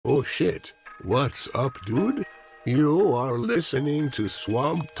Oh shit, what's up, dude? You are listening to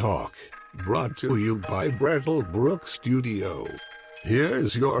Swamp Talk, brought to you by Brattlebrook Studio.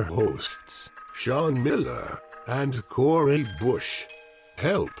 Here's your hosts, Sean Miller and Corey Bush.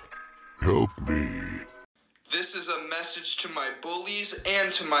 Help. Help me. This is a message to my bullies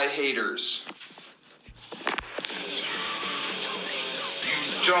and to my haters.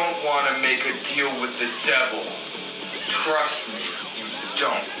 You don't want to make a deal with the devil. Trust me, you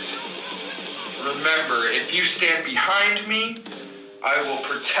don't. Remember, if you stand behind me, I will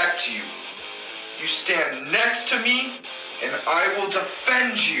protect you. You stand next to me, and I will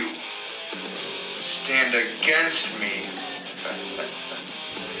defend you. Stand against me,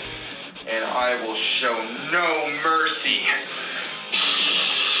 and I will show no mercy.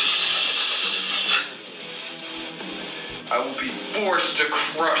 I will be forced to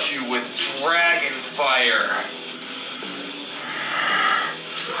crush you with dragon fire.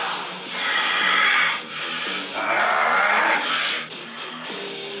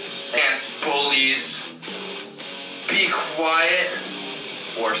 Dance, bullies. Be quiet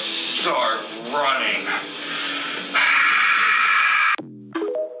or start running.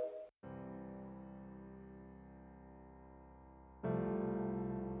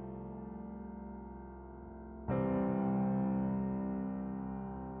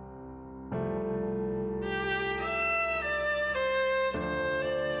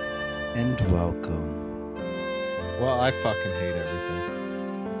 And welcome. Well, I fucking hate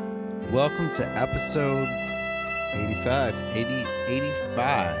everything. Welcome to episode 85,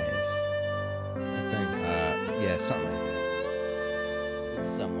 85. I think. Yeah, something like that.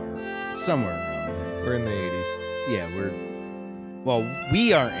 Somewhere around there. We're in the 80s. Yeah,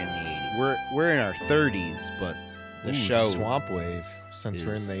 we aren't in the 80s. We're in our 30s, but the show Swamp Wave, since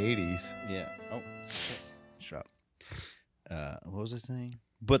we're in is- the 80s. Yeah. Oh, shut up. What was I saying?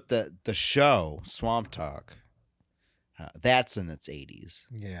 But the show Swamp Talk, that's in its 80s.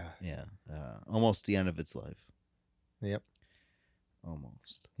 Yeah. Yeah, almost the end of its life. Yep.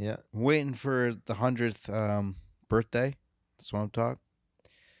 Almost. Yeah. Waiting for the 100th birthday, Swamp Talk.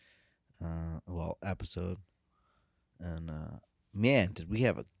 Episode. And man, did we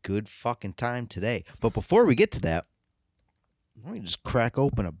have a good fucking time today. But before we get to that, let me just crack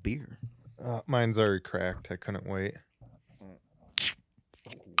open a beer. Mine's already cracked. I couldn't wait.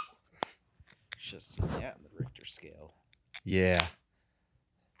 Just see that in the Richter scale. Yeah.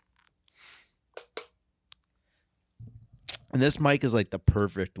 And this mic is like the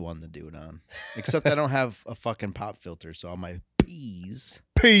perfect one to do it on. Except I don't have a fucking pop filter, so all my P's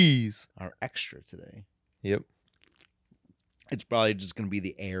are extra today. Yep. It's probably just going to be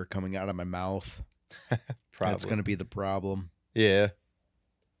the air coming out of my mouth. Probably. That's going to be the problem. Yeah.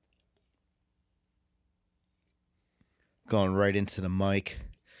 Going right into the mic.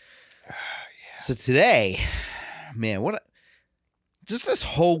 Yeah. So today, man, just this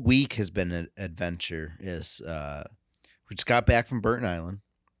whole week has been an adventure. We just got back from Burton Island,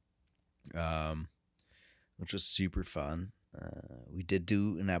 which was super fun. We did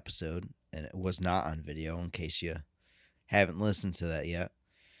do an episode, and it was not on video, in case you haven't listened to that yet.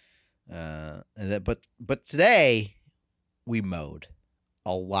 But today we mowed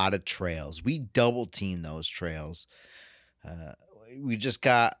a lot of trails. We double teamed those trails. We just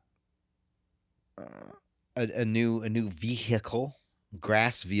got a new vehicle,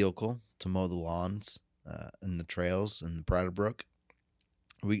 grass vehicle, to mow the lawns in the trails in Brattlebrook.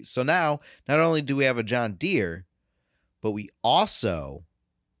 So now not only do we have a John Deere, but we also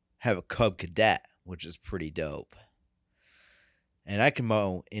have a Cub Cadet, which is pretty dope. And I can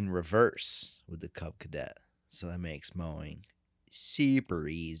mow in reverse with the Cub Cadet, so that makes mowing super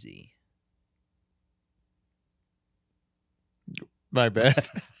easy. My bad.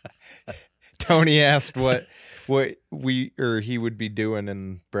 Tony asked what he would be doing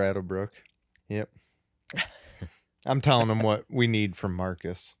in Brattlebrook. Yep. I'm telling him what we need from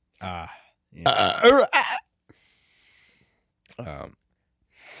Marcus. Yeah. I'm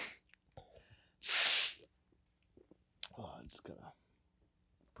just gonna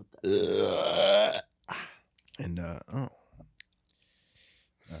put that.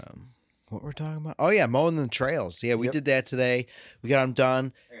 What we're talking about? Oh yeah, mowing the trails. Yeah, we Yep. did that today. We got them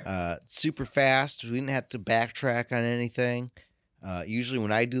done super fast. We didn't have to backtrack on anything. Usually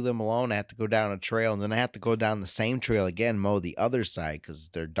when I do them alone, I have to go down a trail, and then I have to go down the same trail again, mow the other side, because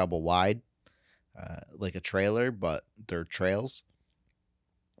they're double wide, like a trailer, but they're trails.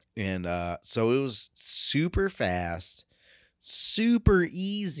 And so it was super fast, super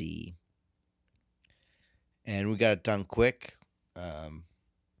easy, and we got it done quick.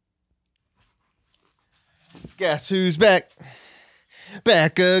 Guess who's back?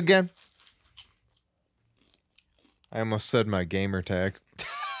 Back again. I almost said my gamer tag.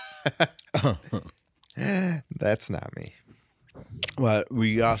 That's not me. But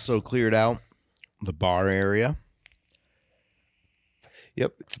we also cleared out the bar area.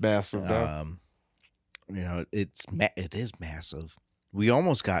 Yep, it's massive now. You know, it is massive. We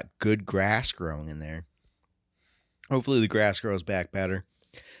almost got good grass growing in there. Hopefully the grass grows back better.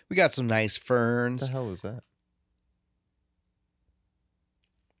 We got some nice What ferns. the hell was that?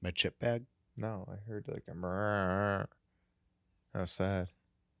 My chip bag. No, I heard like a murr. How sad.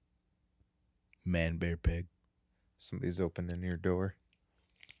 Man, bear, pig. Somebody's opening your door.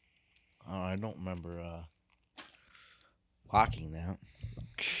 Oh, I don't remember locking that.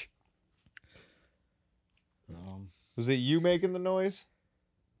 Was it you making the noise?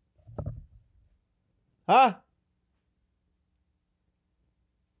 Huh?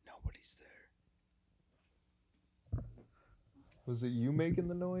 Nobody's there. Was it you making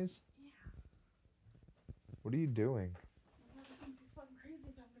the noise? Yeah. What are you doing? My brother thinks he's fucking crazy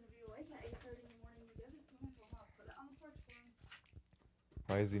if I'm gonna be awake at 8:30 in the morning to get this. I'm gonna pull him up, put it on the porch for him.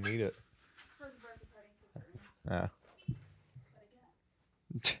 Why does he need it? For the birthday party for his earnings. Ah. But again.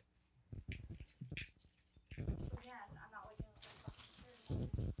 So again, I'm not waking up at fucking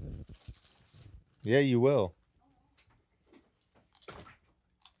 8:30. Yeah, you will. Should I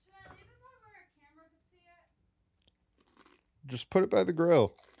leave it more where a camera could see it? Just put it by the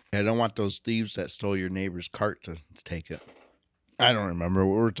grill. I don't want those thieves that stole your neighbor's cart to take it. I don't remember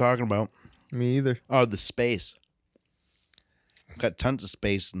what we were talking about. Me either. Oh, the space. Got tons of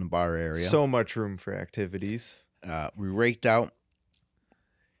space in the bar area. So much room for activities. We raked out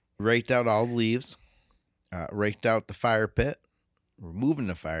all the leaves. Raked out the fire pit. We're moving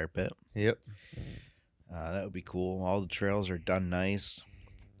the fire pit. Yep. That would be cool. All the trails are done nice.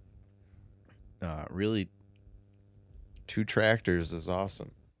 Really. 2 tractors is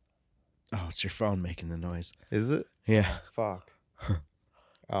awesome. Oh, it's your phone making the noise. Is it? Yeah. Fuck.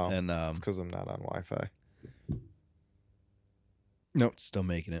 Oh, And it's because I'm not on Wi-Fi. nope, still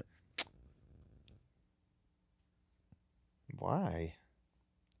making it. Why?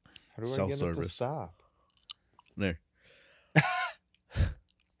 How do I get it to Self-service. stop? There.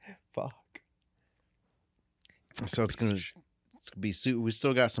 Fuck. So it's gonna be. We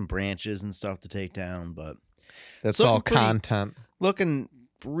still got some branches and stuff to take down, but That's looking all pretty- content. looking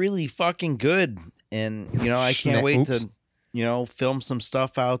really fucking good. And I can't wait to film some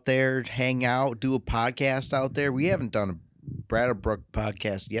stuff out there, hang out, do a podcast out there. We haven't done a Brattlebrook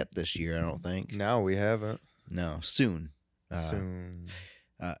podcast yet this year, I don't think. No, we haven't. No, soon. Soon.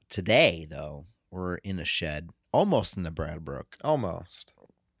 Today, though, we're in a shed, almost in the Brattlebrook. Almost.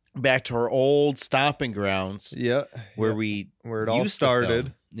 Back to our old stomping grounds Yeah. where yeah. we Where it all used to film.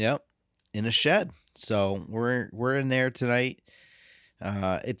 started. Yep, in a shed. So we're in there tonight.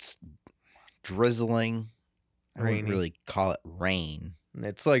 It's drizzling. I wouldn't Rainy. really call it rain.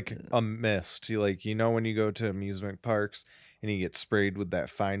 It's like a mist. You know when you go to amusement parks and you get sprayed with that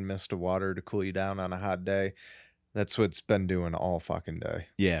fine mist of water to cool you down on a hot day? That's what it's been doing all fucking day.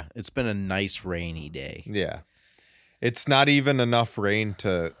 Yeah, it's been a nice rainy day. Yeah. It's not even enough rain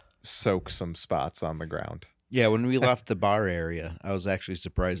to soak some spots on the ground. Yeah, when we left the bar area, I was actually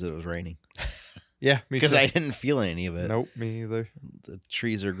surprised that it was raining Yeah, me because too. I didn't feel any of it. Nope, me either. The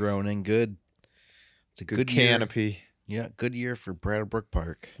trees are growing in good. It's a Good, good year. canopy. Yeah, good year for Brattlebrook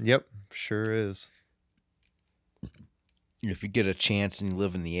Park. Yep, sure is. If you get a chance and you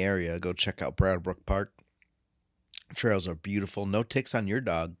live in the area, go check out Brattlebrook Park. Trails are beautiful. No ticks on your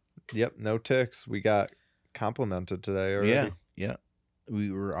dog. Yep, no ticks. We got complimented today already. Yeah, yeah.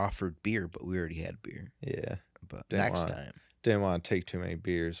 We were offered beer, but we already had beer. Yeah. But Didn't next want- time. Didn't want to take too many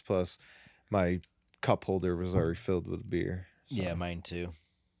beers. Plus, my cup holder was already filled with beer. So Yeah, mine too.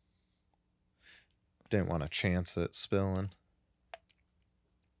 Didn't want to chance it spilling.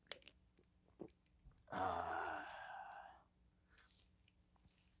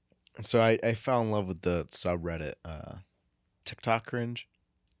 So I fell in love with the subreddit TikTok cringe.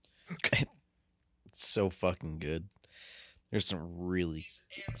 It's so fucking good. There's some really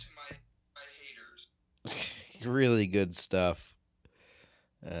really good stuff.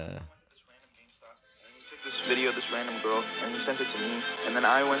 He took this video of this random girl and he sent it to me, and then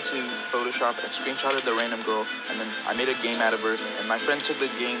I went to Photoshop and screenshotted the random girl, and then I made a game out of her, and my friend took the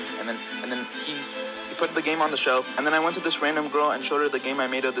game and then he put the game on the shelf, and then I went to this random girl and showed her the game I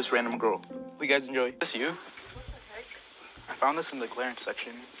made of this random girl. Hope you guys enjoy. This you? I found this in the clearance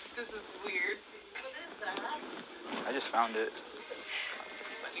section. This is weird. What is that? I just found it.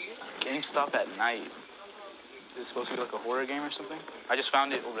 GameStop at night. Is it supposed to be like a horror game or something? I just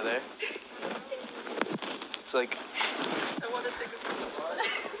found it over there. It's like want to sing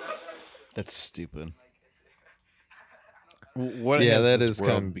That's stupid. What Yeah, has that this is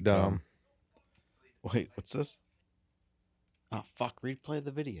world kind of become? dumb. Wait, what's this? Oh, fuck. Replay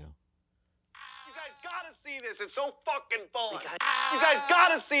the video. You guys gotta see this. It's so fucking fun. You guys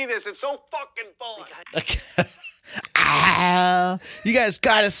gotta see this. It's so fucking fun. You guys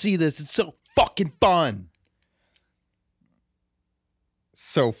gotta see this. It's so fucking fun.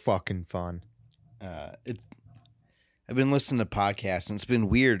 So fucking fun. I've been listening to podcasts and it's been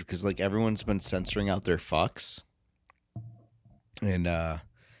weird because like everyone's been censoring out their fucks, and I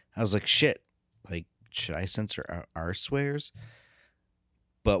was like, shit, like should I censor our swears?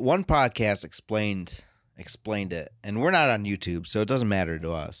 But one podcast explained it, and we're not on YouTube, so it doesn't matter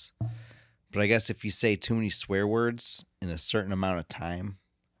to us. But I guess if you say too many swear words in a certain amount of time,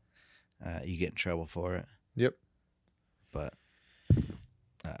 you get in trouble for it. Yep. But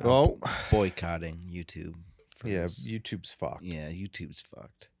Well, boycotting YouTube. yeah, this. YouTube's fucked. Yeah, YouTube's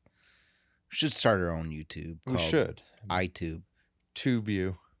fucked. We should start our own YouTube. We called should. iTube. Tube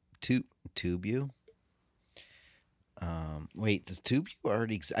you. TubeU? Wait, does TubeU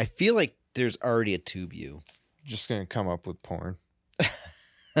already exist? I feel like there's already a TubeU. Just gonna come up with porn.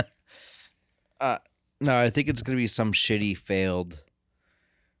 No, I think it's gonna be some shitty failed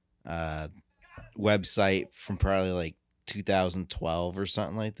website from probably like 2012 or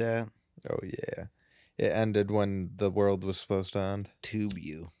something like that. Oh yeah. It ended when the world was supposed to end.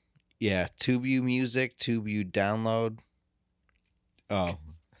 TubeU. Yeah, TubeU Music, TubeU Download. Oh.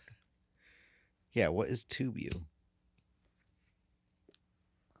 Yeah, what is TubeU?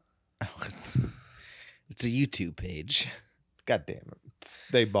 Oh, it's a YouTube page. God damn it.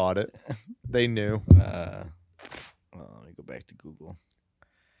 They bought it. They knew. Well, let me go back to Google.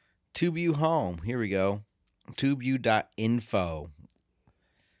 TubeU Home. Here we go. TubeU.info.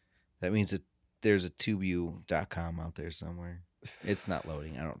 That means that there's a TubeU.com out there somewhere. It's not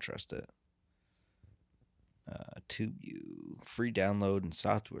loading. I don't trust it. TubeU. Free download and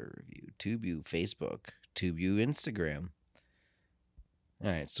software review. TubeU Facebook. TubeU Instagram. All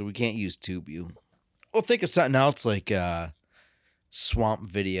right, so we can't use TubeU. We'll think of something else like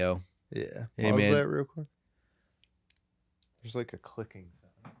Swamp Video. Yeah. Hey, Pause man. that real quick. There's like a clicking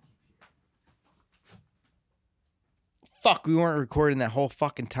sound. Fuck, we weren't recording that whole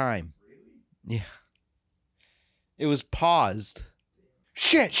fucking time. Yeah. It was paused.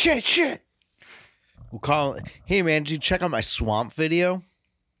 Shit. We'll call it, hey man, did you check out my Swamp Video?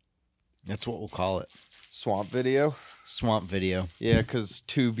 That's what we'll call it. Swamp video. Swamp Video. Yeah, because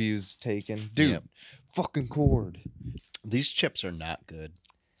TubeU's taken. Dude, Yep. fucking cord. These chips are not good.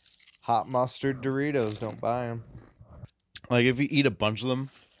 Hot mustard Doritos. Don't buy them. Like, if you eat a bunch of them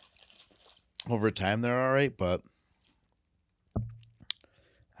over time, they're all right, but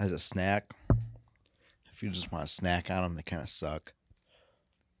as a snack, if you just want to snack on them, they kind of suck.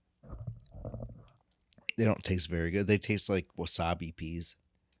 They don't taste very good. They taste like wasabi peas.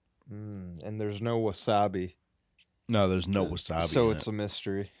 And there's no wasabi. No, there's no wasabi. So in it's it. a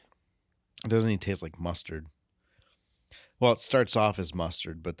mystery. It doesn't even taste like mustard. Well, it starts off as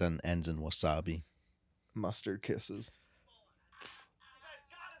mustard, but then ends in wasabi. Mustard kisses.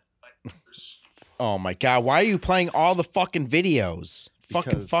 Oh my god, why are you playing all the fucking videos?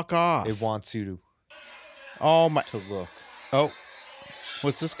 Fucking Because fuck off. It wants you Oh my. to look. Oh.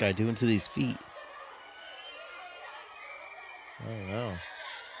 What's this guy doing to these feet? I don't know.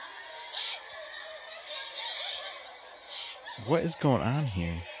 What is going on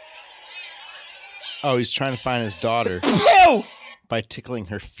here? Oh, he's trying to find his daughter by tickling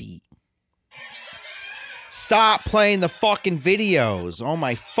her feet. Stop playing the fucking videos. Oh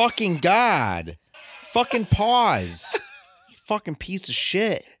my fucking god. Fucking pause. You fucking piece of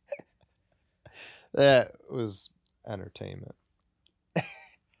shit. That was entertainment.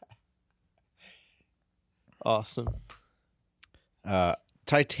 Awesome.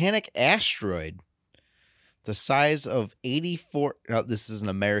 Titanic asteroid. The size of 84. Oh, this is an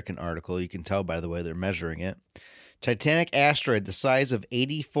American article. You can tell by the way they're measuring it. Titanic asteroid the size of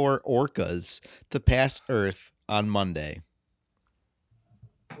 84 orcas to pass Earth on Monday.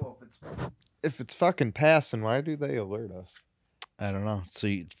 Well, if it's fucking passing, why do they alert us? I don't know. So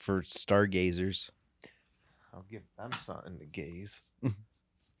for stargazers. I'll give them something to gaze.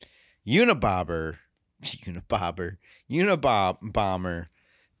 Unabomber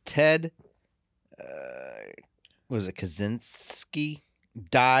Ted was it Kaczynski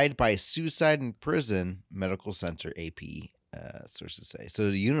died by suicide in prison, medical center AP sources say. So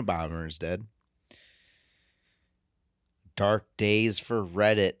the Unabomber is dead. Dark days for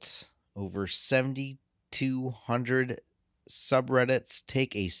Reddit. Over 7,200 subreddits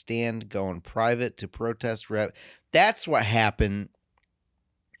take a stand going private to protest That's what happened.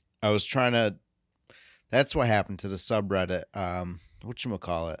 That's what happened to the subreddit.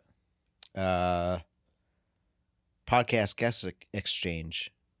 Whatchamacallit? Podcast guest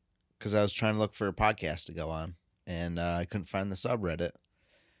exchange. Because I was trying to look for a podcast to go on. And I couldn't find the subreddit.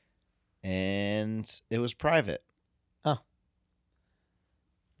 And it was private. Oh.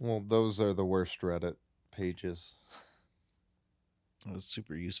 Well, those are the worst Reddit pages. It was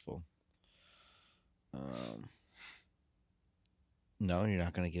super useful. No, you're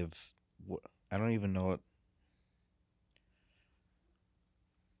not going to give... I don't even know what...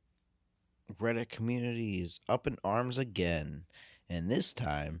 Reddit community is up in arms again. And this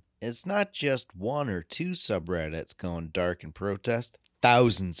time, it's not just one or two subreddits going dark in protest.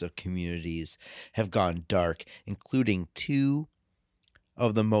 Thousands of communities have gone dark, including two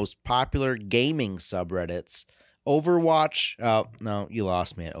of the most popular gaming subreddits. Overwatch. Oh, no, you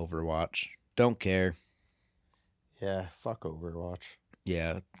lost me at Overwatch. Don't care. Yeah, fuck Overwatch.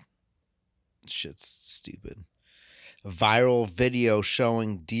 Yeah. Shit's stupid. A viral video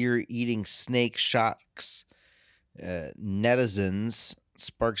showing deer eating snake shocks netizens,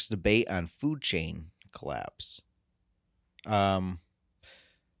 sparks debate on food chain collapse. I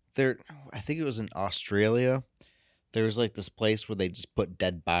think it was in Australia. There was like this place where they just put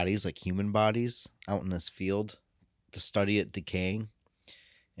dead bodies, like human bodies, out in this field to study it decaying.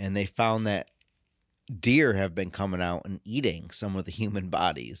 And they found that deer have been coming out and eating some of the human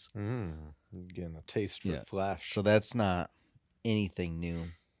bodies. Getting a taste for flesh. So that's not anything new.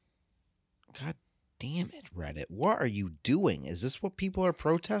 God damn it, Reddit. What are you doing? Is this what people are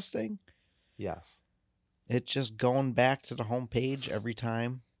protesting? Yes. It just going back to the homepage every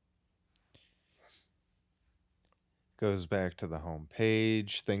time? Goes back to the home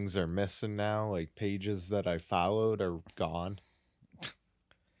page. Things are missing now. Like pages that I followed are gone.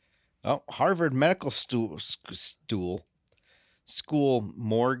 Oh, Harvard Medical School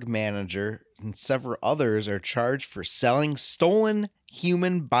morgue manager and several others are charged for selling stolen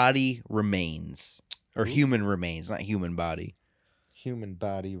human body remains. Or human remains, not human body. Human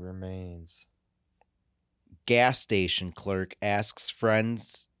body remains. Gas station clerk asks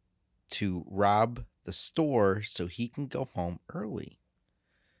friends to rob the store so he can go home early.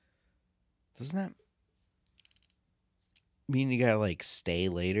 Doesn't that mean you gotta like stay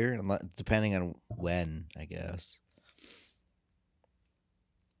later? Depending on when, I guess.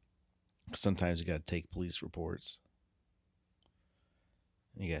 Sometimes you gotta take police reports.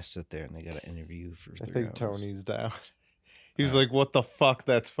 You gotta sit there and they gotta interview you for 3 I think hours. Tony's down. He's like, what the fuck?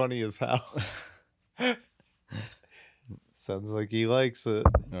 That's funny as hell. Sounds like he likes it.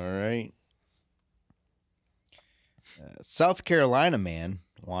 All right. South Carolina man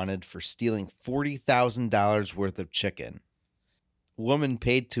wanted for stealing $40,000 worth of chicken. Woman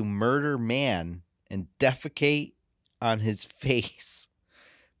paid to murder man and defecate on his face.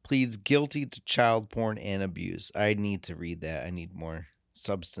 Pleads guilty to child porn and abuse. I need to read that. I need more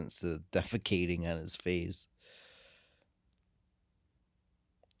substance to defecating on his face.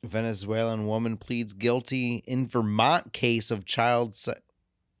 Venezuelan woman pleads guilty in Vermont case of child sex.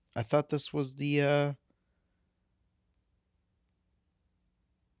 I thought this was the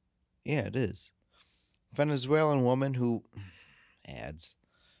yeah, it is. Venezuelan woman who ads.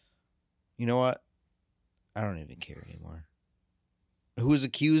 You know what? I don't even care anymore. Who is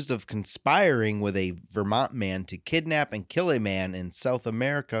accused of conspiring with a Vermont man to kidnap and kill a man in South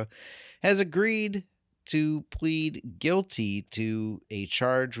America has agreed to plead guilty to a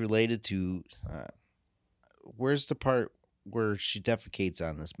charge related to where's the part where she defecates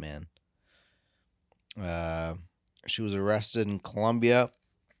on this man? She was arrested in Colombia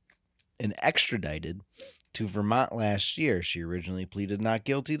and extradited to Vermont last year. She originally pleaded not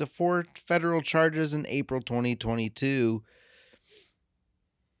guilty to 4 federal charges in April 2022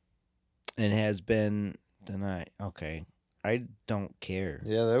 and has been denied. Okay. I don't care.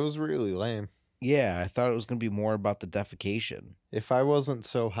 Yeah, that was really lame. Yeah, I thought it was going to be more about the defecation. If I wasn't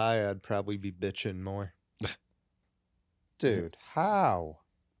so high, I'd probably be bitching more. Dude, how?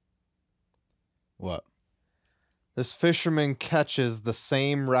 What? This fisherman catches the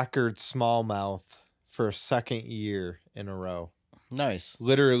same record smallmouth for a second year in a row. Nice.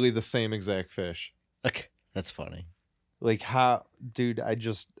 Literally the same exact fish. Okay, that's funny. Like how, dude,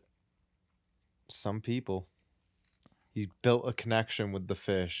 some people, he built a connection with the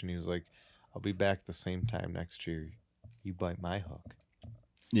fish and he was like, I'll be back the same time next year. You bite my hook.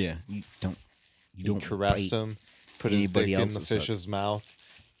 Yeah, you don't caressed bite him, put his dick in the fish's mouth,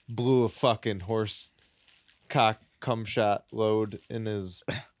 blew a fucking horse cock cum shot load in his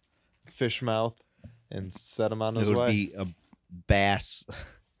fish mouth and set him on his way. It would be bass,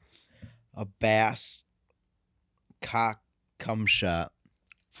 a bass cock cum shot.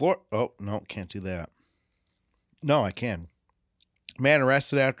 Oh no, can't do that. No, I can. Man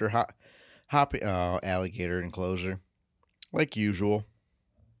arrested after hopping alligator enclosure, like usual.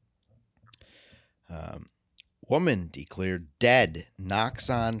 Woman declared dead, knocks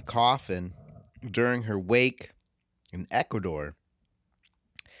on coffin during her wake in Ecuador.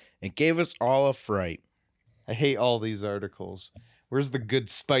 It gave us all a fright. I hate all these articles. Where's the good,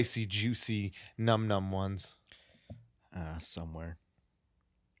 spicy, juicy, num ones? Somewhere.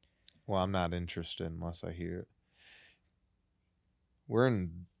 Well, I'm not interested unless I hear it. We're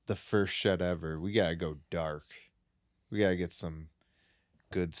in the first shed ever. We gotta go dark. We gotta get some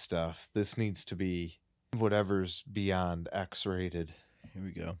good stuff. This needs to be whatever's beyond X-rated. Here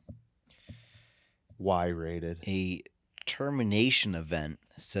we go. Y-rated. A termination event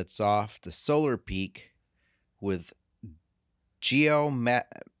sets off the solar peak with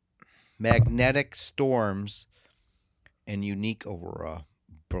geomagnetic storms and unique aurora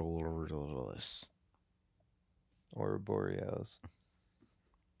borealis. Or Borealis.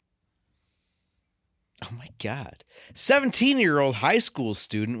 Oh my God. 17-year-old high school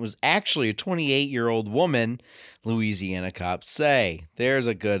student was actually a 28-year-old woman, Louisiana cops say. There's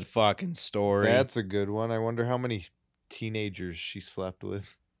a good fucking story. That's a good one. I wonder how many teenagers she slept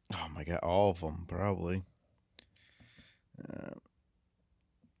with. Oh my God, all of them, probably.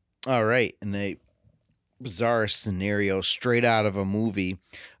 All right, in a bizarre scenario straight out of a movie,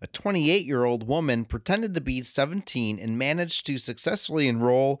 a 28-year-old woman pretended to be 17 and managed to successfully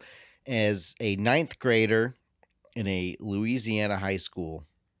enroll as a 9th grader in a Louisiana high school.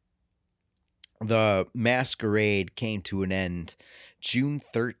 The masquerade came to an end June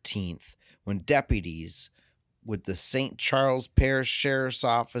 13th when deputies with the St. Charles Parish Sheriff's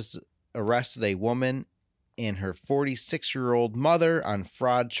Office arrested a woman and her 46-year-old mother on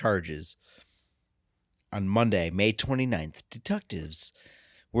fraud charges. On Monday, May 29th, detectives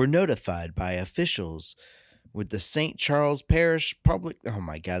were notified by officials with the St. Charles Parish Public... Oh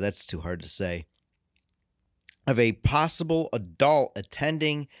my God, that's too hard to say. Of a possible adult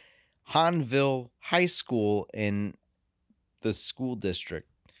attending Hanville High School in the school district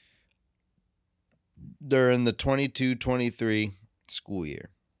during the 22-23 school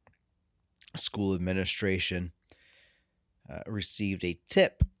year. School administration received a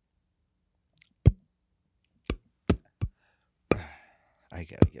tip. I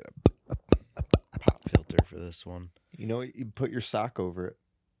gotta get a pop filter for this one. You know, you put your sock over it.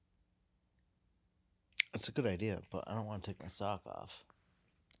 That's a good idea, but I don't want to take my sock off.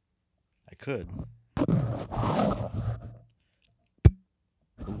 I could.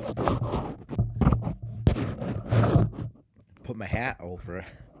 Put my hat over it.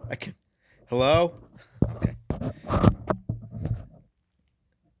 I can. Hello? Okay.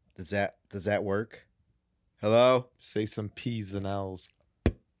 Does that work? Hello? Say some P's and L's.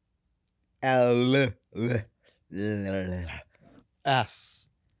 S.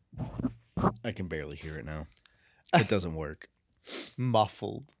 I can barely hear it now. It doesn't work.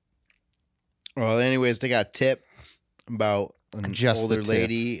 Muffled. Well, anyways, they got a tip about an Just the older tip.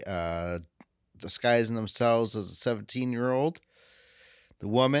 lady disguising themselves as a 17-year-old. The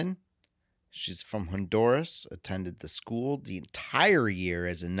woman, she's from Honduras, attended the school the entire year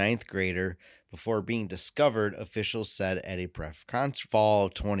as a 9th grader before being discovered, officials said at a press conference. Fall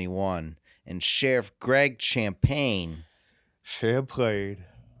of 21. And Sheriff Greg Champagne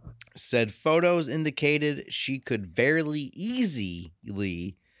said photos indicated she could very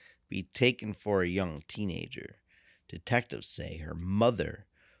easily be taken for a young teenager. Detectives say her mother,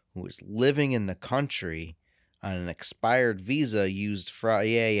 who was living in the country on an expired visa, used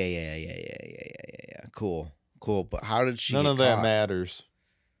yeah. Cool. But how did she? None get of that caught? matters.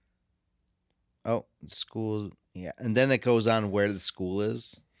 Oh, school. Yeah, and then it goes on where the school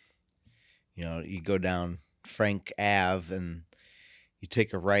is. You know, you go down Frank Ave and you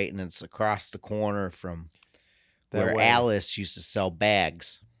take a right, and it's across the corner from That where way. Alice used to sell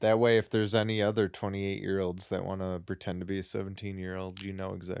bags. That way, if there's any other 28-year-olds that want to pretend to be a 17-year-old, you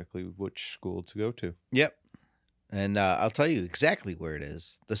know exactly which school to go to. Yep. And I'll tell you exactly where it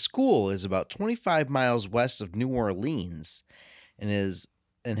is. The school is about 25 miles west of New Orleans and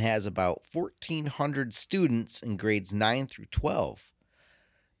has about 1,400 students in grades 9 through 12.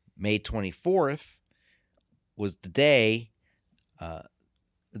 May 24th was the day, the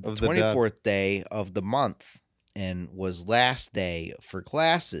Of the 24th day of the month, and was last day for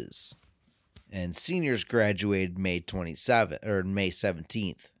classes. And seniors graduated May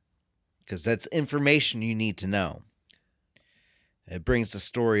 17th, because that's information you need to know. It brings the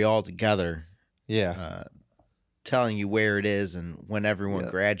story all together. Yeah. telling you where it is and when everyone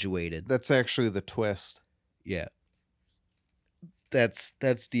Yeah. graduated. That's actually the twist. Yeah. That's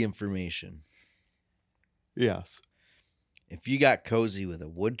the information. Yes. If you got cozy with a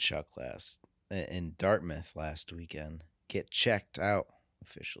woodchuck in Dartmouth last weekend, get checked out,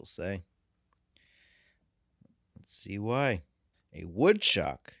 officials say. Let's see why. A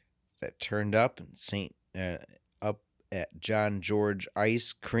woodchuck that turned up up at John George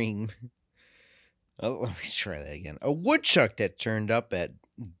Ice Cream. Oh, let me try that again. A woodchuck that turned up at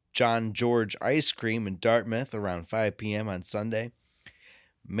John George Ice Cream in Dartmouth around 5 p.m. on Sunday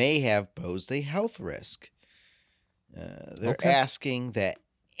may have posed a health risk. They're asking that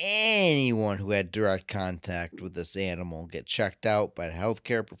anyone who had direct contact with this animal get checked out by a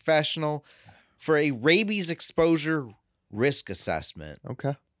healthcare professional for a rabies exposure risk assessment.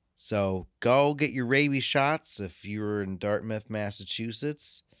 Okay. So go get your rabies shots if you were in Dartmouth,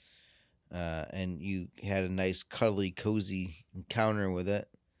 Massachusetts, and you had a nice, cuddly, cozy encounter with it,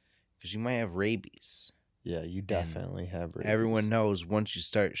 because you might have rabies. Yeah, you definitely have rabies. Everyone knows once you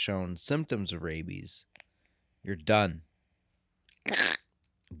start showing symptoms of rabies, you're done.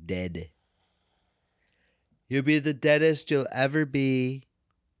 Dead. You'll be the deadest you'll ever be.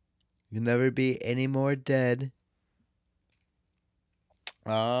 You'll never be any more dead.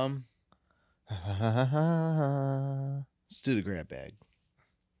 Let's do the grab bag.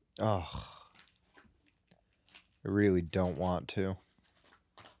 Oh, I really don't want to.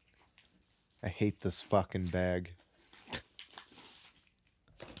 I hate this fucking bag.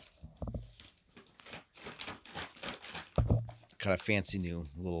 Got a fancy new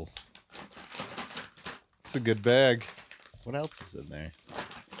little... It's a good bag. What else is in there?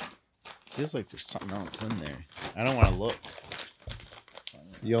 Feels like there's something else in there. I don't want to look.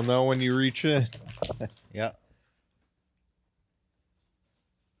 You'll know when you reach in. Yep.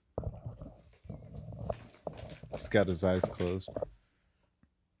 He's got his eyes closed.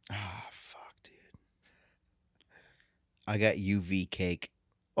 Ah, fuck, dude. I got UV cake.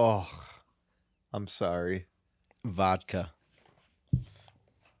 Oh, I'm sorry. Vodka.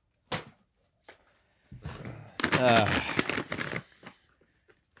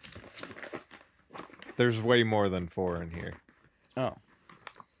 There's way more than 4 in here. Oh.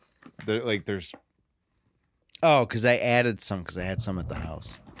 There's... Oh, because I added some because I had some at the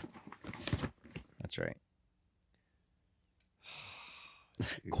house. That's right.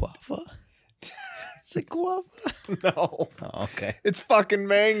 Guava? Is it guava? No. Oh, okay. It's fucking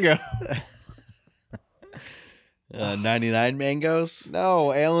mango. 99 mangoes?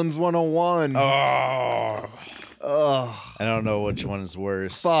 No, Allen's 101. Oh. Oh. I don't know which one is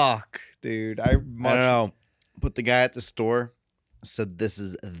worse. Fuck, dude. I don't know. But the guy at the store said this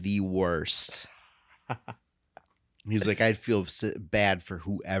is the worst. He's like, I'd feel bad for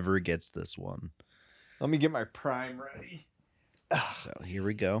whoever gets this one. Let me get my prime ready. So here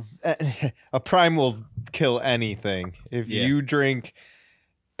we go. A prime will kill anything. If you drink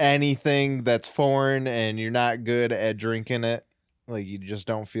anything that's foreign and you're not good at drinking it, like you just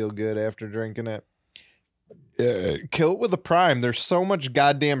don't feel good after drinking it, kill it with a prime. There's so much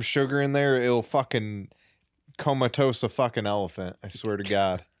goddamn sugar in there, it'll fucking comatose a fucking elephant. I swear to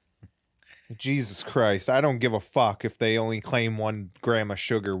God. Jesus Christ. I don't give a fuck if they only claim 1 gram of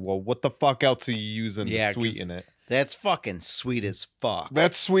sugar. Well, what the fuck else are you using to sweeten it? That's fucking sweet as fuck.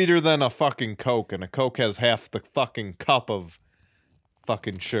 That's sweeter than a fucking Coke, and a Coke has half the fucking cup of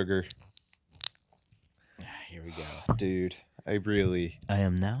fucking sugar. Here we go. Dude, I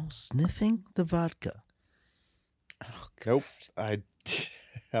am now sniffing the vodka. Oh, nope. I'm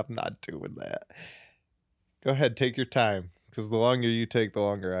not doing that. Go ahead, take your time. Because the longer you take, the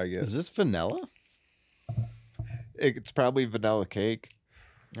longer I get. Is this vanilla? It's probably vanilla cake.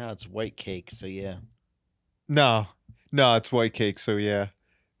 No, it's white cake, so yeah. No, it's white cake, so yeah.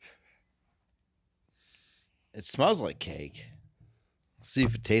 It smells like cake. Let's see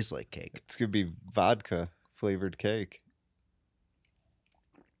if it tastes like cake. It's going to be vodka flavored cake.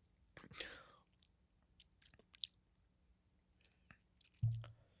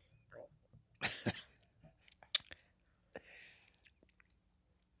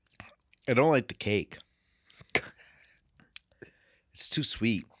 I don't like the cake. It's too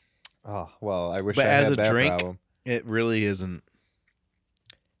sweet. Oh, well, I wish but I as had a that drink, problem. It really isn't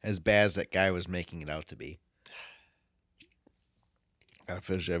as bad as that guy was making it out to be. Gotta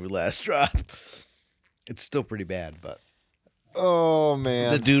finish every last drop. It's still pretty bad, but oh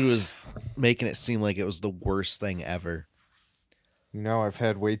man, the dude was making it seem like it was the worst thing ever. You know, I've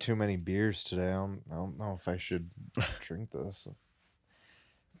had way too many beers today. I don't know if I should drink this.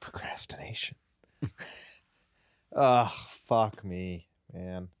 Procrastination. Oh, fuck me,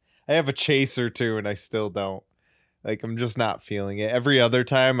 man. I have a chaser too, and I still don't. Like, I'm just not feeling it. Every other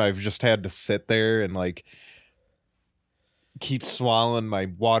time, I've just had to sit there and, like, keep swallowing my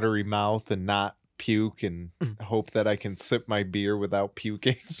watery mouth and not puke and hope that I can sip my beer without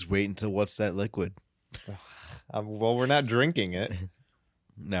puking. Just wait until what's that liquid? Well, we're not drinking it.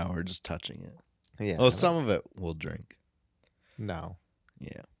 No, we're just touching it. Yeah. Oh, some of it we'll drink. No.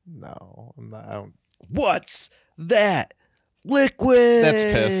 Yeah. No. I'm not, I don't. What's that liquid? That's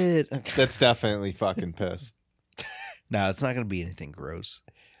piss. That's definitely fucking piss. No, it's not going to be anything gross.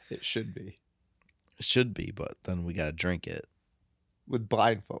 It should be. It should be, but then we got to drink it. With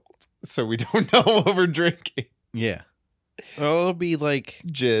blindfolds. So we don't know what we're drinking. Yeah. Well, it'll be like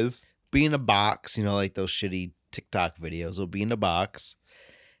Jizz. be in a box, you know, like those shitty TikTok videos. It'll be in a box.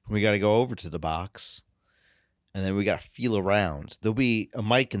 We got to go over to the box. And then we got to feel around. There'll be a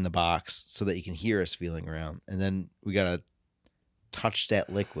mic in the box so that you can hear us feeling around. And then we got to touch that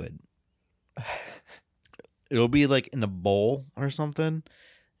liquid. It'll be like in a bowl or something.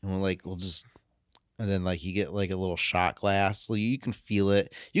 And we'll just, and then like you get like a little shot glass. So you can feel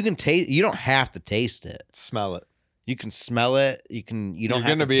it. You can taste, you don't have to taste it. Smell it. You can smell it. You don't You're have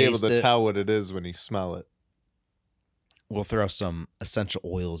going to to be able taste to it. tell what it is when you smell it. We'll throw some essential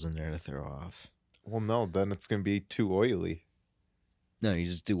oils in there to throw off. Well, no, then it's going to be too oily. No, you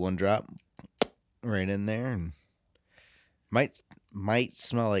just do one drop right in there and might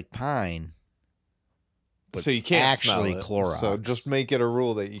smell like pine. But So you it's can't actually smell it. Clorox. So just make it a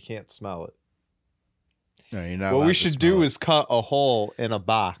rule that you can't smell it. No, you're not What allowed we to should smell do it is cut a hole in a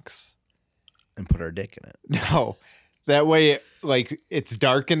box. and put our dick in it. No. That way, it's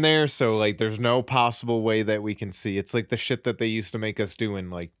dark in there, so, like, there's no possible way that we can see. It's like the shit that they used to make us do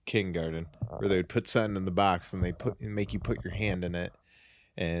in, like, kindergarten, where they would put something in the box and make you put your hand in it.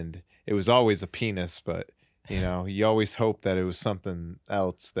 And it was always a penis, but, you know, you always hope that it was something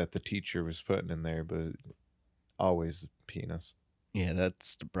else that the teacher was putting in there, but always a penis. Yeah,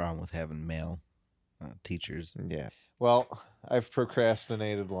 that's the problem with having male teachers. Yeah. Well, I've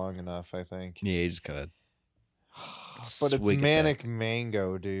procrastinated long enough, I think. Yeah, you just gotta. But it's swig at Manic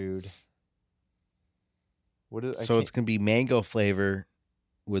Mango, dude. What is? So it's gonna be mango flavor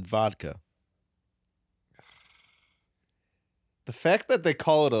with vodka. The fact that they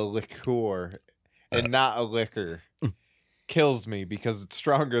call it a liqueur and not a liquor kills me because it's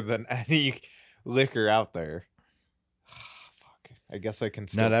stronger than any liquor out there. Fuck. I guess I can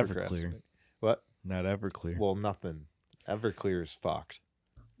still Not Everclear. procrastinate. What? Not Everclear. Well, nothing. Everclear is fucked.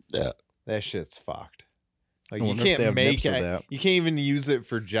 Yeah. That shit's fucked. Like I you wonder if they can't have make nips of it. that. You can't even use it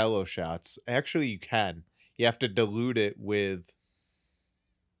for Jello shots. Actually, you can. You have to dilute it with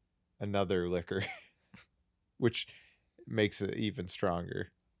another liquor, which makes it even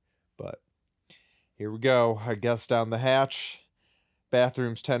stronger. But here we go. I guess down the hatch.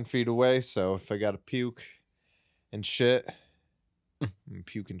 Bathroom's 10 feet away, so if I gotta puke and shit, I'm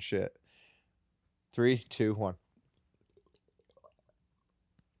puking shit. 3, 2, 1.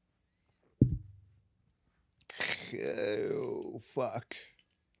 Oh, fuck.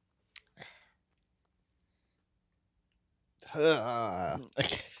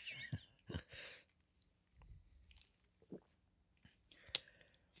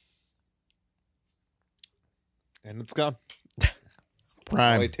 And it's gone. All I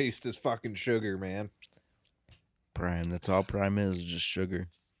Prime. taste is fucking sugar, man. Prime. That's all Prime is, just sugar.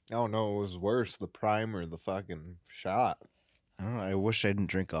 Oh no, it was worse. The prime or the fucking shot. I don't know. I wish I didn't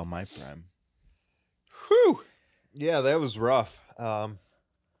drink all my Prime. Whew. Yeah, that was rough.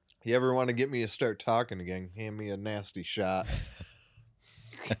 You ever want to get me to start talking again? Hand me a nasty shot.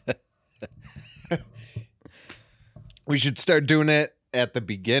 We should start doing it at the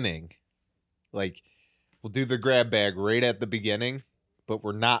beginning. Like, we'll do the grab bag right at the beginning, but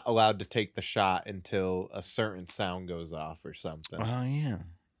we're not allowed to take the shot until a certain sound goes off or something. Oh, yeah.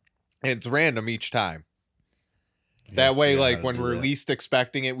 And it's random each time. Yeah, That I way, forgot how like, to when do we're that. least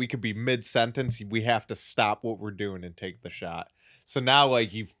expecting it, we could be mid-sentence. We have to stop what we're doing and take the shot. So now,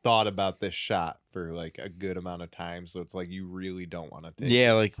 like, you've thought about this shot for, like, a good amount of time. So it's like you really don't want to take it.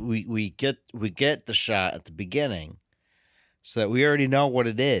 Yeah, like we get the shot at the beginning, so that we already know what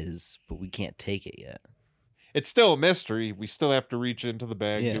it is, but we can't take it yet. It's still a mystery. We still have to reach into the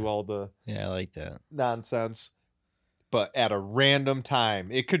bag, Yeah. do all the Yeah, I like that. nonsense. But at a random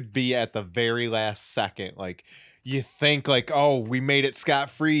time, it could be at the very last second. Like, you think, like, oh, we made it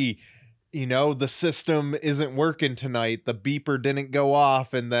scot-free. You know, the system isn't working tonight. The beeper didn't go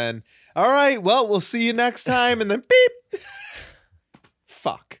off. And then, all right, well, we'll see you next time. And then beep.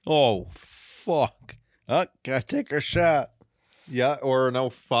 Fuck. Oh, fuck. Oh, gotta take our shot. Yeah, or no,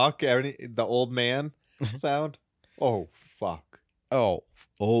 fuck. The old man sound. Oh, fuck. Oh,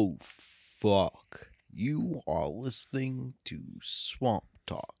 fuck. You are listening to Swamp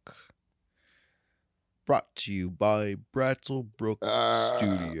Talk. Brought to you by Brattlebrook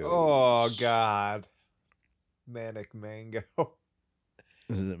Studios. Oh, God. Manic Mango.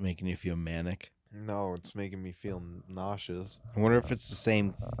 Is it making you feel manic? No, it's making me feel nauseous. I wonder if it's the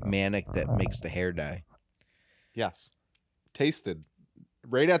same manic that makes the hair dye. Yes. Tasted.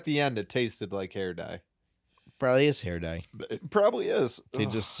 Right at the end, it tasted like hair dye. Probably is hair dye. It probably is. They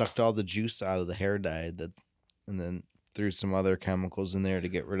just sucked all the juice out of the hair dye and then threw some other chemicals in there to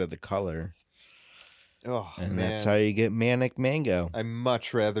get rid of the color. Oh, And man. that's how you get Manic Mango. I'd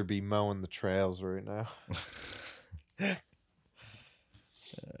much rather be mowing the trails right now.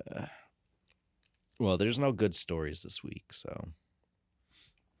 Well, there's no good stories this week, so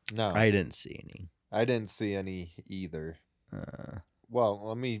No. I didn't see any. I didn't see any either.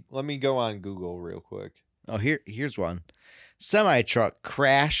 Well, let me go on Google real quick. Oh, here's one. Semi-truck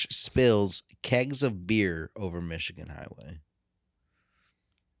crash spills kegs of beer over Michigan highway.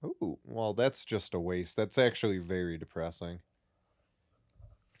 Oh, well, that's just a waste. That's actually very depressing.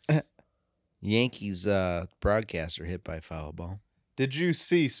 Yankees broadcaster hit by foul ball. Did you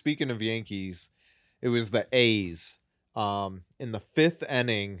see, speaking of Yankees, it was the A's. In the fifth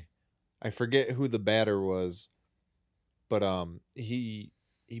inning, I forget who the batter was, but I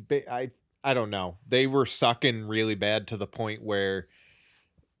don't know. They were sucking really bad to the point where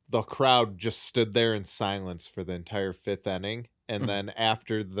the crowd just stood there in silence for the entire fifth inning. And then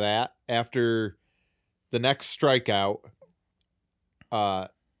after that, after the next strikeout,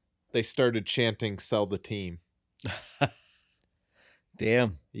 they started chanting, "Sell the team."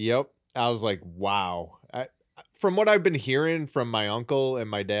 Damn. Yep. I was like, wow. From what I've been hearing from my uncle and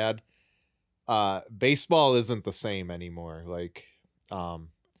my dad, baseball isn't the same anymore. Like,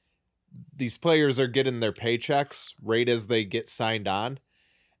 these players are getting their paychecks right as they get signed on,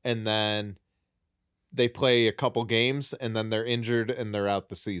 and then they play a couple games, and then they're injured and they're out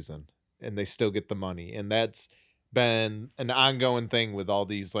the season, and they still get the money. And that's been an ongoing thing with all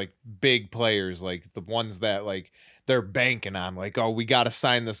these like big players, like the ones that like they're banking on, like, oh, we got to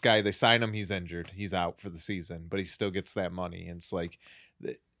sign this guy. They sign him, he's injured, he's out for the season, but he still gets that money. And it's like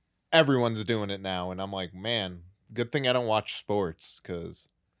everyone's doing it now, and I'm like, man, good thing I don't watch sports, because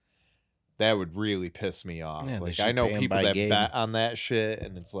that would really piss me off. Yeah, like, I know people that bet on that shit,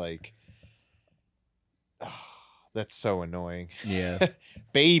 and it's like, that's so annoying. Yeah.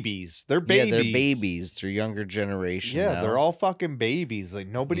 Babies. They're babies. Yeah, they're babies. They're younger generation. Yeah, now. they're all fucking babies. Like,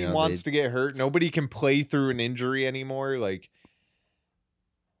 nobody wants to get hurt. Nobody can play through an injury anymore. Like,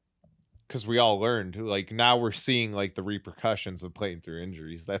 because we all learned, like, now we're seeing like the repercussions of playing through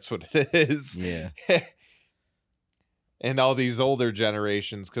injuries. That's what it is. Yeah. And all these older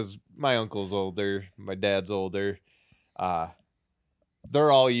generations, because my uncle's older, my dad's older,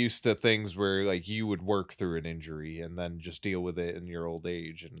 they're all used to things where like you would work through an injury and then just deal with it in your old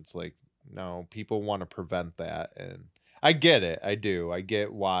age. And it's like, no, people want to prevent that. And I get it. I do. I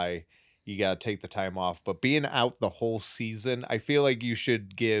get why you got to take the time off. But being out the whole season, I feel like you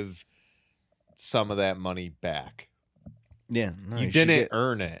should give some of that money back. Yeah. No, you didn't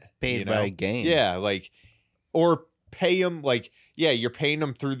earn it. Paid by game. Yeah. Like, or pay them like, yeah, you're paying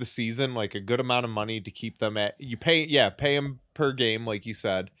them through the season, like a good amount of money to keep them at, pay them per game, like you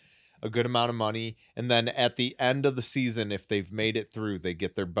said, a good amount of money. And then at the end of the season, if they've made it through, they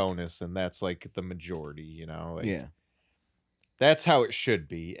get their bonus. And that's like the majority, you know? Like, yeah. That's how it should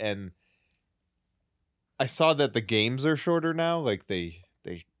be. And I saw that the games are shorter now. Like they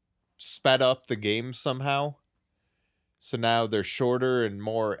sped up the games somehow. So now they're shorter and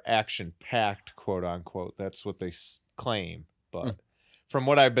more action-packed, quote unquote. That's what they claim. But from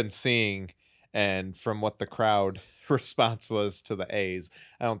what I've been seeing and from what the crowd response was to the A's,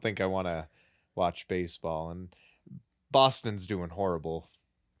 I don't think I want to watch baseball. And Boston's doing horrible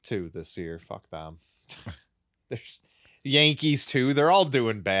too this year. Fuck them. There's Yankees too. They're all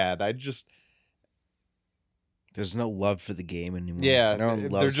doing bad. There's no love for the game anymore. Yeah, Everyone they're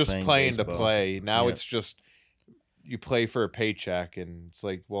loves just playing to baseball. play. Now Yep. it's just you play for a paycheck, and it's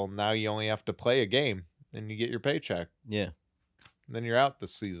like, well, now you only have to play a game and you get your paycheck. Yeah. And then you're out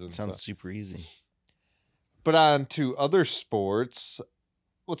this season. Sounds super easy. But on to other sports.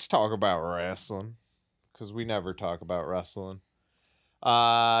 Let's talk about wrestling, because we never talk about wrestling.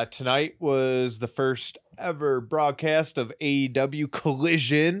 Tonight was the first ever broadcast of AEW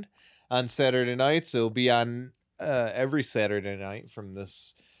Collision on Saturday nights. It'll be on every Saturday night from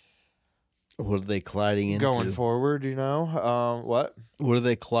this What are they colliding into? going forward, you know. What are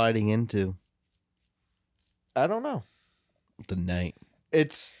they colliding into? I don't know. The night.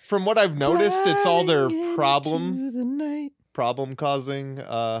 It's from what I've noticed, it's all their Gliding problem into the night. causing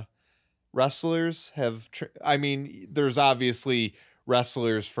wrestlers have. I mean, there's obviously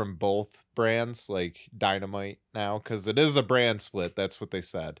wrestlers from both brands, like Dynamite now, because it is a brand split. That's what they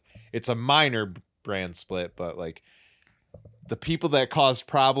said. It's a minor brand split, but like the people that caused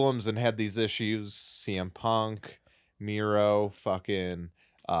problems and had these issues, CM Punk, Miro, fucking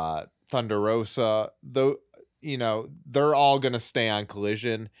Thunder Rosa, though, you know, they're all gonna stay on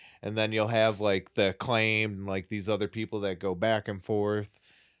Collision, and then you'll have like the Acclaimed and like these other people that go back and forth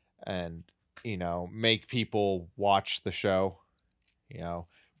and, you know, make people watch the show, you know.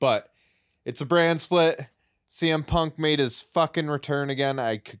 But it's a brand split. CM Punk made his fucking return again.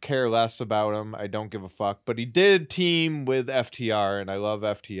 I could care less about him. I don't give a fuck. But he did team with FTR, and I love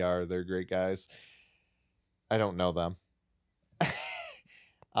FTR. They're great guys. I don't know them.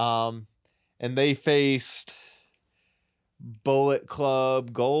 And they faced Bullet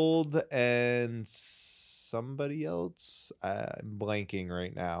Club Gold and somebody else. I'm blanking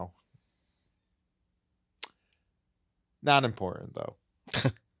right now. Not important, though.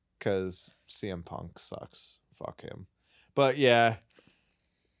 Because CM Punk sucks. Fuck him. But yeah,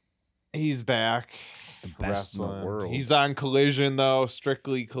 he's back. It's the best in the world. He's on Collision, though.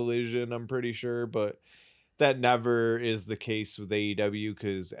 Strictly Collision, I'm pretty sure. But that never is the case with AEW,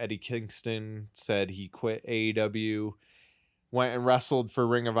 because Eddie Kingston said he quit AEW, went and wrestled for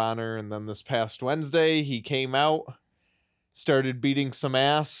Ring of Honor, and then this past Wednesday, he came out, started beating some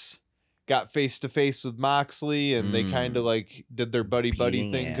ass, got face to face with Moxley, and they kind of like did their buddy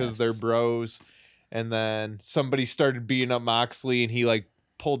thing because they're bros. And then somebody started beating up Moxley, and he like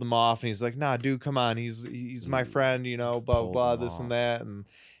pulled him off, and he's like, "Nah, dude, come on, he's my friend, you know, blah blah, this and that." And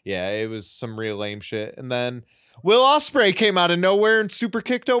yeah, it was some real lame shit. And then Will Ospreay came out of nowhere and super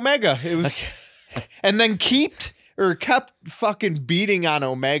kicked Omega. It was, and then kept fucking beating on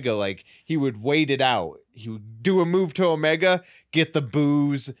Omega. Like, he would wait it out. He would do a move to Omega, get the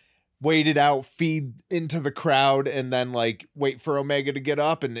boos, wait it out, feed into the crowd, and then like wait for Omega to get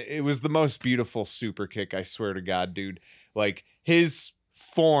up. And it was the most beautiful super kick, I swear to God, dude. Like, his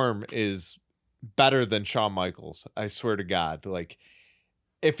form is better than Shawn Michaels, I swear to God. Like,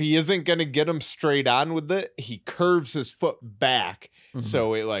 if he isn't gonna get him straight on with it, he curves his foot back.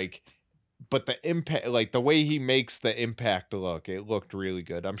 So it like, but the impact, like the way he makes the impact look, it looked really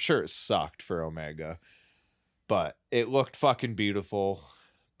good. I'm sure it sucked for Omega, but it looked fucking beautiful.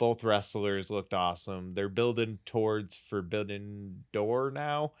 Both wrestlers looked awesome. They're building towards Forbidden Door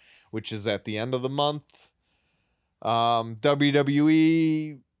now, which is at the end of the month.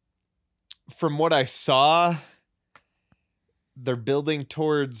 WWE, from what I saw, they're building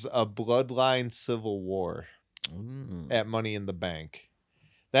towards a bloodline civil war at Money in the Bank.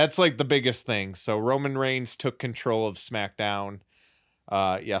 That's like the biggest thing. So Roman Reigns took control of SmackDown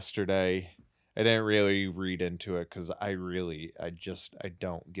yesterday. I didn't really read into it because I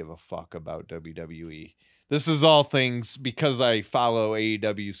don't give a fuck about WWE. This is all things because I follow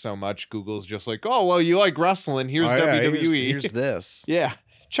AEW so much. Google's just like, oh, well, you like wrestling. Here's WWE. Here's this. Yeah.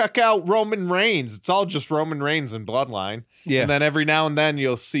 Check out Roman Reigns. It's all just Roman Reigns and Bloodline. Yeah. And then every now and then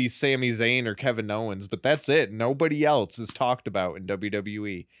you'll see Sami Zayn or Kevin Owens, but that's it. Nobody else is talked about in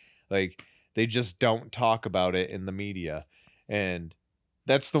WWE. Like, they just don't talk about it in the media. And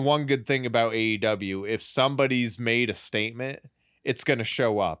that's the one good thing about AEW. If somebody's made a statement, it's going to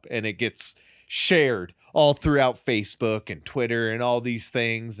show up and it gets shared all throughout Facebook and Twitter and all these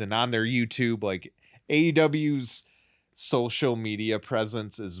things and on their YouTube. Like, AEW's social media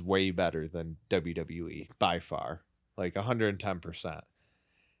presence is way better than WWE by far, like 110%.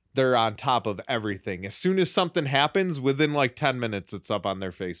 They're on top of everything. As soon as something happens, within like 10 minutes, it's up on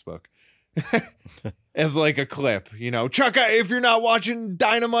their Facebook as like a clip, you know, if you're not watching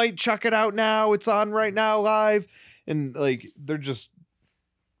Dynamite, check it out now. It's on right now live. And like,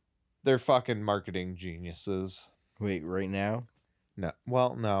 they're fucking marketing geniuses. Wait, right now? No,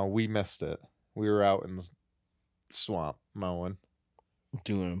 well, no, we missed it. We were out in the swamp mowing,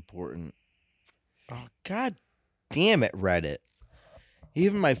 doing important. Oh, god damn it, Reddit.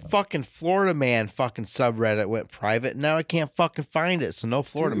 Even my fucking Florida Man fucking subreddit went private. Now I can't fucking find it. So no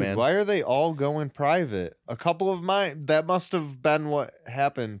Florida Man. Why are they all going private? A couple of mine, that must have been what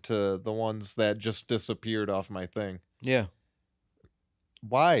happened to the ones that just disappeared off my thing. Yeah.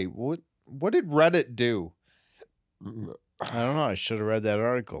 Why? What did Reddit do? I don't know. I should have read that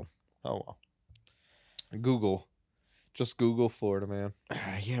article. Oh well. Google. Just Google Florida Man.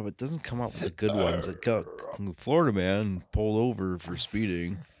 Yeah, but it doesn't come up with the good ones. It got Florida Man pulled over for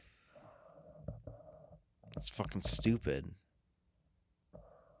speeding. That's fucking stupid.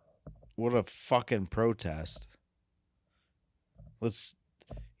 What a fucking protest.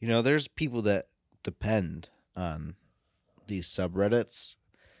 There's people that depend on these subreddits.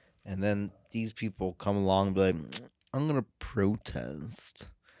 And then these people come along and be like, I'm going to protest.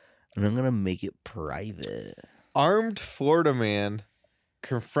 And I'm going to make it private. Armed Florida man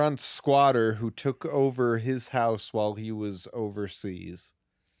confronts squatter who took over his house while he was overseas.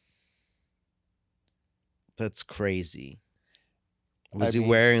 That's crazy. Was I he mean,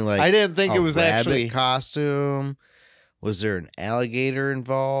 wearing like I didn't think a it was rabbit actually costume? Was there an alligator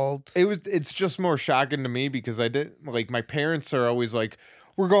involved? It's just more shocking to me because I didn't like my parents are always like,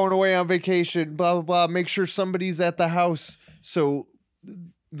 we're going away on vacation, blah blah blah. Make sure somebody's at the house so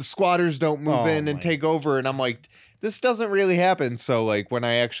the squatters don't move in and take over. And I'm like, this doesn't really happen. So like when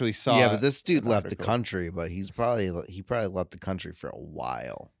I actually saw, yeah, but this dude left the article. country, but he probably left the country for a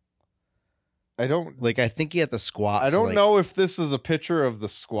while. I don't Like I think he had to squat. I for, don't like, know if this is a picture of the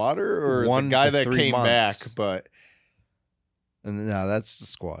squatter or the 1 guy to that 3 came months. back, but No, that's the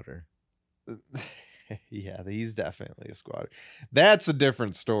squatter. yeah, he's definitely a squatter. That's a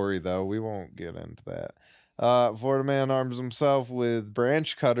different story, though. We won't get into that. Florida man arms himself with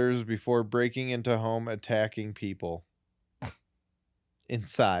branch cutters before breaking into home, attacking people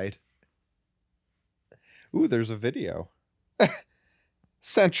inside. Ooh, there's a video.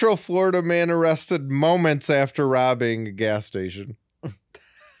 Central Florida man arrested moments after robbing a gas station.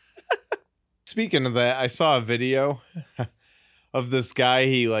 Speaking of that, I saw a video of this guy.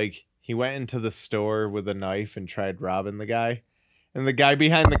 He went into the store with a knife and tried robbing the guy. And the guy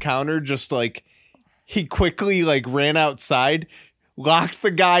behind the counter just like he quickly like ran outside, locked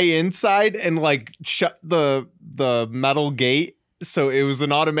the guy inside and like shut the metal gate. So it was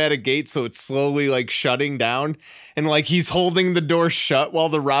an automatic gate, so it's slowly like shutting down, and like he's holding the door shut while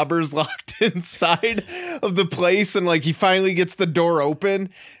the robber's locked inside of the place, and like he finally gets the door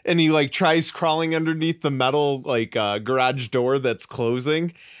open and he like tries crawling underneath the metal like garage door that's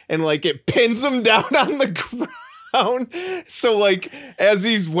closing, and like it pins him down on the ground. So like as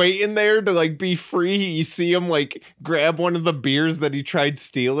he's waiting there to like be free, you see him like grab one of the beers that he tried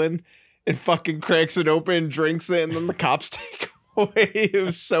stealing and fucking cracks it open, drinks it, and then the cops take him away. It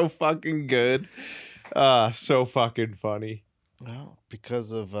was so fucking good. So fucking funny. Well,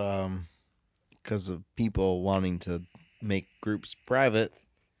 because of people wanting to make groups private,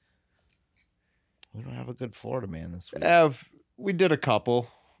 we don't have a good Florida man this week. We did a couple.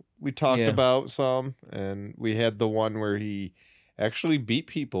 We talked Yeah. about some, and we had the one where he actually beat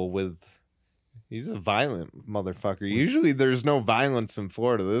people with. He's a violent motherfucker. Usually there's no violence in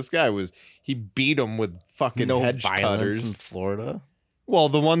Florida. This guy he beat him with fucking No hedge violence cutters. in Florida. Well,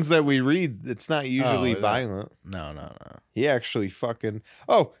 the ones that we read, it's not usually Oh, violent. No. He actually fucking.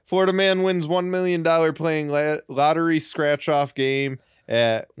 Oh, Florida man wins $1 million playing lottery scratch off game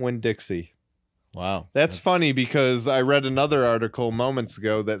at Winn-Dixie. Wow. That's funny because I read another article moments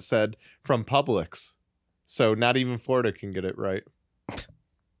ago that said from Publix. So not even Florida can get it right.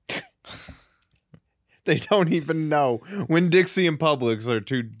 They don't even know. Winn-Dixie and Publix are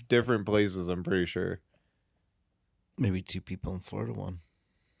two different places, I'm pretty sure. Maybe two people in Florida won.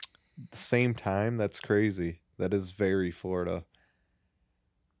 At the same time, that's crazy. That is very Florida.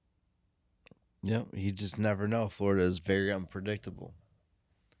 Yep, you just never know. Florida is very unpredictable.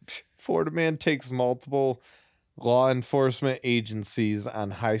 Florida man takes multiple law enforcement agencies on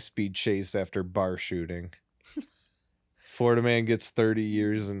high-speed chase after bar shooting. Florida man gets 30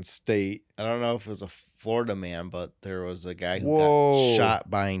 years in state. I don't know if it was a Florida man, but there was a guy who Whoa. got shot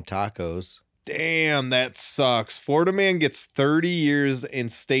buying tacos. Damn, that sucks. Florida man gets 30 years in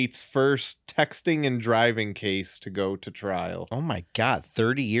state's first texting and driving case to go to trial. Oh my God,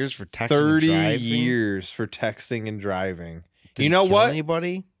 30 years for texting 30 and driving? years for texting and driving. Did you he know kill what?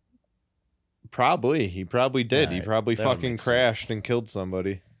 Anybody? Probably. He probably did. He Alright, probably that would fucking make crashed sense. and killed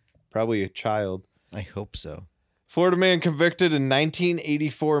somebody. Probably a child. I hope so. Florida man convicted in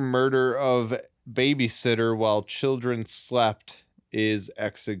 1984 murder of babysitter while children slept is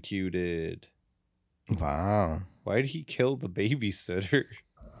executed. Wow. Why did he kill the babysitter?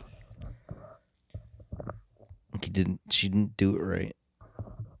 She didn't do it right.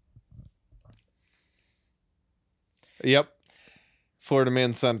 Yep. Florida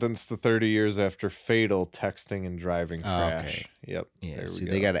man sentenced to 30 years after fatal texting and driving crash. Okay. Yep. Yeah, there we see,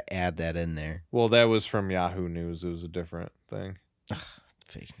 go. they got to add that in there. Well, that was from Yahoo News. It was a different thing.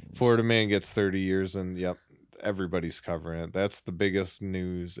 Fake news. Florida man gets 30 years, and yep, everybody's covering it. That's the biggest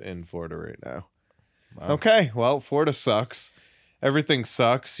news in Florida right now. Wow. Okay, well, Florida sucks. Everything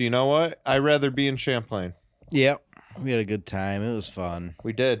sucks. You know what? I'd rather be in Champlain. Yep. We had a good time. It was fun.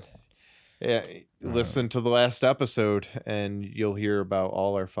 We did. Yeah, listen to the last episode, and you'll hear about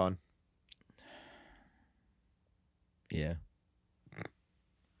all our fun. Yeah.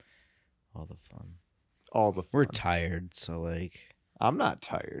 All the fun. All the fun. We're tired, so like I'm not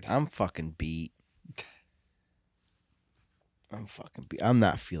tired. I'm fucking beat. I'm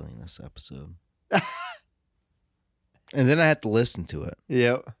not feeling this episode. And then I have to listen to it.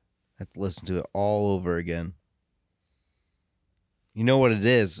 Yep. I have to listen to it all over again. You know what it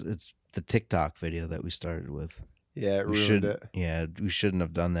is? It's the TikTok video that we started with. Yeah, it ruined it. Yeah, we shouldn't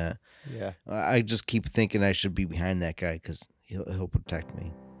have done that. Yeah. I just keep thinking I should be behind that guy because he'll protect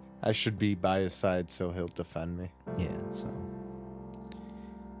me. I should be by his side so he'll defend me. Yeah, so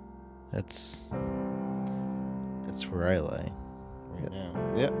that's where I lie right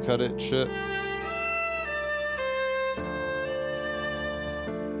now. Yep, cut it, shit.